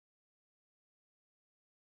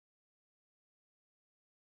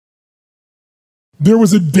There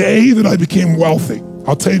was a day that I became wealthy.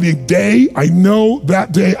 I'll tell you the day, I know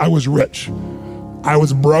that day I was rich. I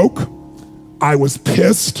was broke, I was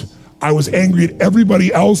pissed, I was angry at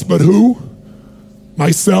everybody else but who?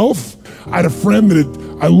 Myself. I had a friend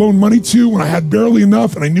that I loaned money to when I had barely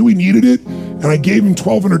enough and I knew he needed it, and I gave him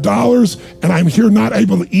 $1,200, and I'm here not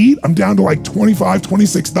able to eat. I'm down to like $25,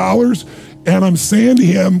 $26, and I'm saying to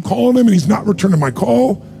him, calling him, and he's not returning my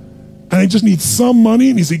call, and I just need some money,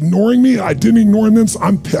 and he's ignoring me. I didn't ignore him then, so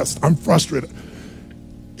I'm pissed, I'm frustrated.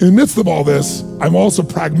 In the midst of all this, I'm also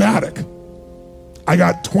pragmatic. I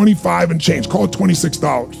got 25 and change, call it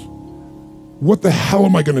 $26. What the hell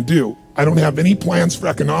am I gonna do? I don't have any plans for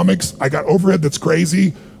economics. I got overhead that's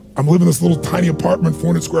crazy. I'm living in this little tiny apartment,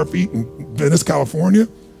 400 square feet in Venice, California.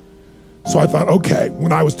 So I thought, okay,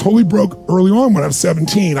 when I was totally broke early on, when I was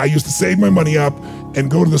 17, I used to save my money up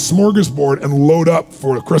and go to the smorgasbord and load up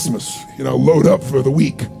for Christmas, load up for the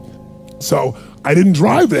week. So I didn't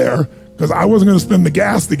drive there because I wasn't gonna spend the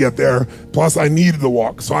gas to get there, plus I needed to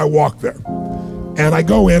walk, so I walked there. And I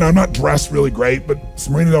go in, I'm not dressed really great, but it's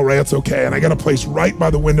Marina Del Rey, it's okay. And I got a place right by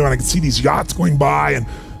the window and I can see these yachts going by, and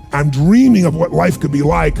I'm dreaming of what life could be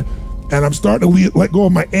like. And I'm starting to let go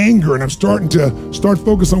of my anger, and I'm starting to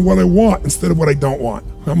focus on what I want instead of what I don't want.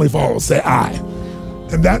 How many followers say I?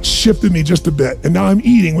 And that shifted me just a bit. And now I'm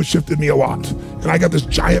eating, which shifted me a lot. And I got this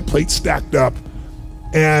giant plate stacked up,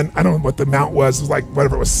 and I don't know what the amount was. It was like,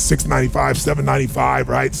 whatever it was, $6.95, $7.95,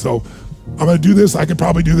 right? So I'm gonna do this, I could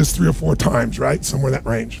probably do this 3 or 4 times, right? Somewhere in that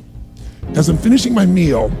range. As I'm finishing my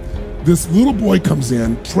meal, this little boy comes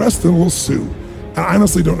in, dressed in a little suit. And I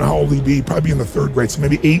honestly don't know how old he'd be, probably in the 3rd grade, so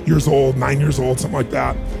maybe 8 years old, 9 years old, something like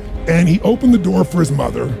that. And he opened the door for his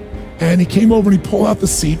mother, and he came over and he pulled out the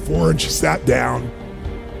seat for her, and she sat down.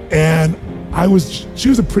 And she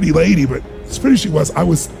was a pretty lady, but as pretty as she was, I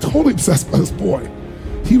was totally obsessed by this boy.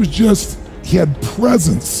 He had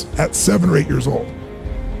presence at 7 or 8 years old.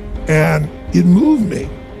 And it moved me.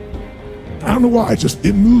 I don't know why,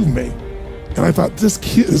 it moved me. And I thought, this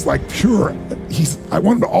kid is like pure. I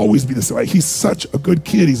want him to always be this way. He's such a good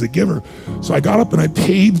kid, he's a giver. So I got up and I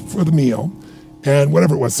paid for the meal, and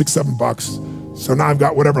whatever it was, $6, $7. So now I've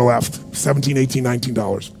got whatever left, $17, $18,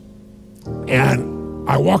 $19. And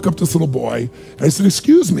I walk up to this little boy, and I said,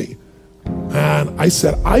 excuse me. And I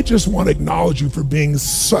said, I just want to acknowledge you for being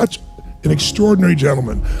such an extraordinary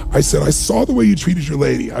gentleman. I said, I saw the way you treated your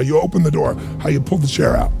lady, how you opened the door, how you pulled the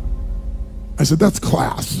chair out. I said, that's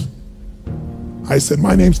class. I said,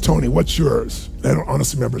 my name's Tony, what's yours? I don't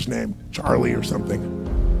honestly remember his name, Charlie or something.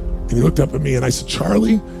 And he looked up at me and I said,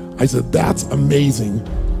 Charlie? I said, that's amazing,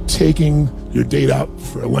 taking your date out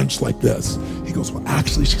for a lunch like this. He goes, well,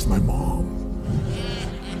 actually, she's my mom.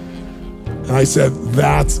 And I said,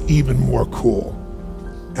 that's even more cool.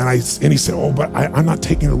 And he said, oh, but I'm not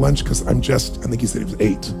taking her lunch because I think he said he was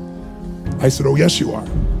 8. I said, oh, yes, you are.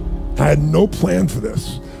 I had no plan for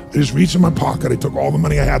this. I just reached in my pocket, I took all the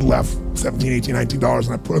money I had left, $17, $18, $19,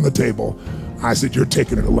 and I put it on the table. I said, you're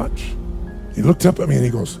taking her to lunch. He looked up at me and he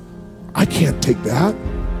goes, I can't take that.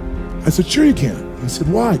 I said, sure you can. He said,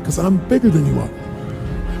 why? Because I'm bigger than you are.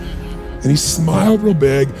 And he smiled real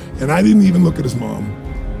big, and I didn't even look at his mom.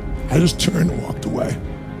 I just turned and walked away.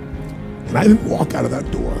 And I didn't walk out of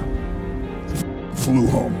that door. I flew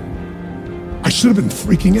home. I should have been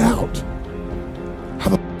freaking out. How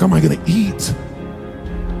the f am I gonna eat?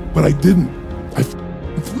 But I didn't. I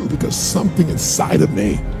flew because something inside of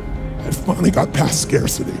me had finally got past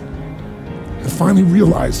scarcity. I finally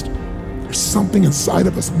realized there's something inside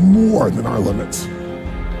of us more than our limits,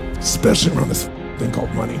 especially around this thing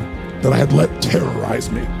called money that I had let terrorize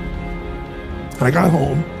me. And I got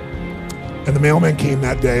home, and the mailman came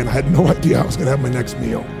that day, and I had no idea I was gonna have my next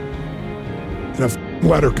meal. And a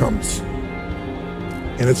letter comes,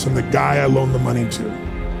 and it's from the guy I loaned the money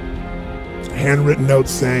to. Handwritten note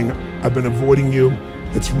saying, I've been avoiding you.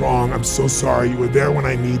 It's wrong. I'm so sorry. You were there when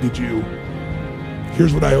I needed you.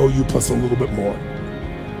 Here's what I owe you plus a little bit more.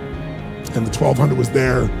 And the $1,200 was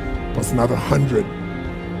there plus another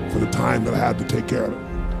 $100 for the time that I had to take care of it.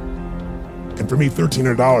 And for me,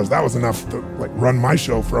 $1,300, that was enough to run my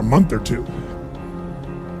show for a month or 2.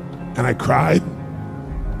 And I cried.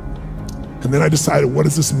 And then I decided, what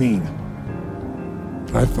does this mean?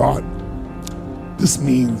 And I thought, this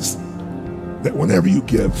means that whenever you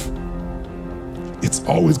give, it's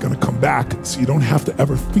always gonna come back, so you don't have to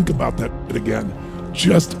ever think about that again.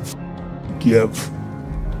 Just give.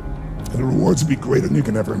 And the rewards will be greater than you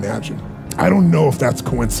can ever imagine. I don't know if that's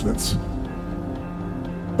coincidence,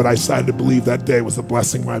 but I decided to believe that day was a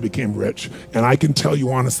blessing when I became rich. And I can tell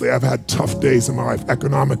you honestly, I've had tough days in my life,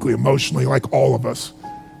 economically, emotionally, like all of us,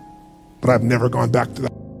 but I've never gone back to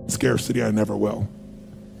that Scarcity, I never will.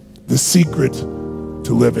 The secret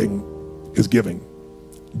to living is giving.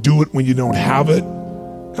 Do it when you don't have it,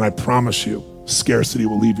 and I promise you, scarcity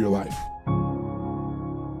will leave your life.